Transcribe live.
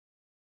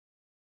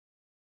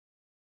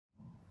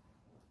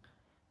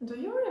Do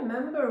you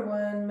remember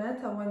when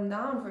Meta went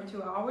down for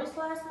 2 hours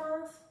last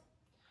month?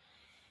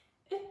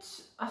 It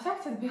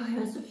affected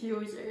billions of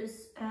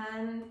users,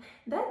 and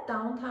that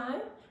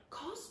downtime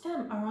cost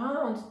them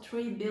around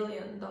 $3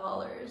 billion.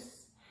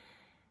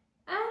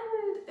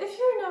 And if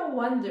you're now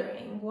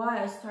wondering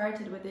why I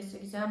started with this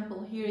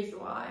example, here's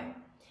why.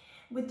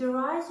 With the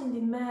rising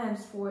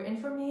demands for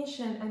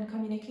information and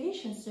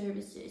communication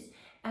services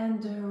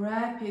and the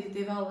rapid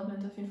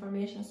development of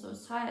information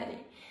society,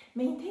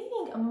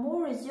 maintaining a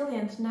more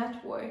resilient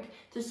network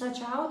to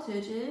such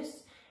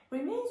outages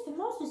remains the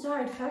most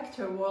desired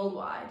factor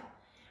worldwide.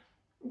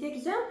 The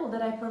example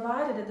that I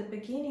provided at the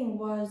beginning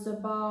was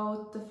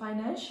about the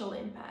financial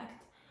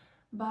impact.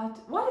 But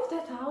what if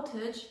that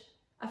outage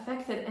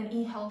affected an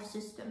e-health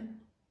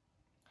system?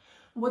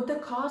 Would the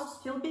cost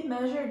still be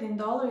measured in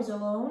dollars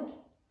alone?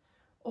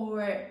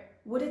 Or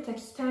would it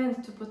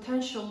extend to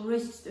potential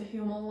risks to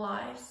human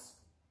lives?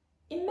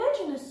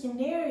 Imagine a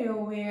scenario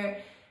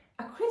where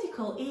a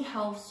critical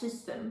e-health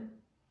system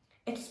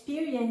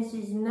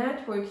experiences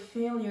network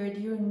failure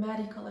during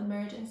medical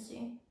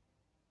emergency.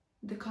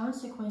 The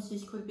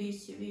consequences could be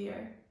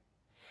severe,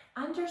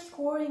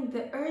 underscoring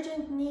the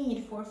urgent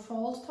need for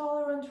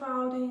fault-tolerant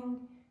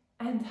routing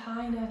and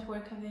high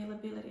network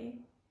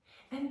availability.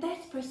 And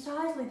that's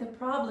precisely the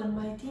problem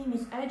my team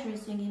is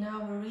addressing in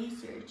our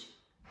research.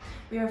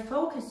 We are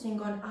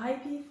focusing on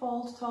IP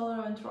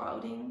fault-tolerant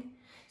routing,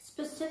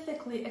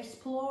 specifically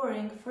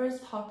exploring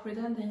first hop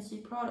redundancy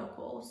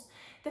protocols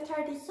that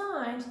are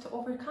designed to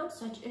overcome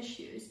such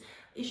issues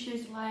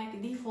like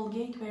default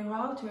gateway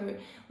router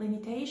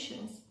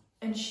limitations,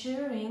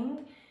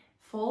 ensuring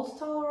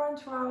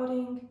fault-tolerant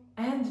routing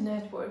and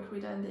network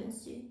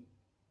redundancy.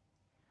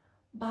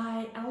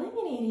 By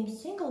eliminating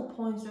single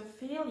points of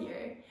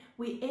failure,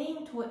 we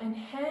aim to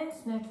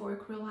enhance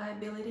network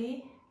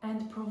reliability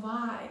and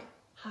provide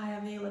high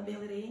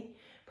availability,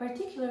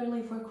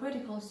 particularly for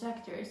critical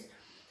sectors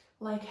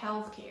like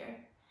healthcare.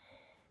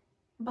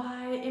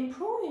 By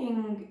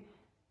improving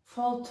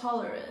fault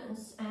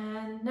tolerance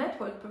and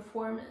network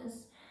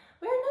performance,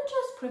 we are not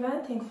just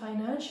preventing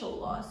financial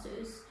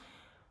losses,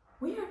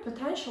 we are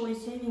potentially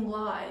saving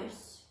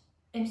lives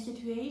in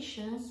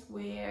situations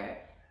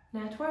where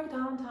network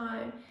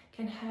downtime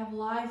can have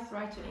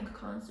life-threatening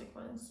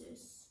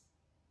consequences.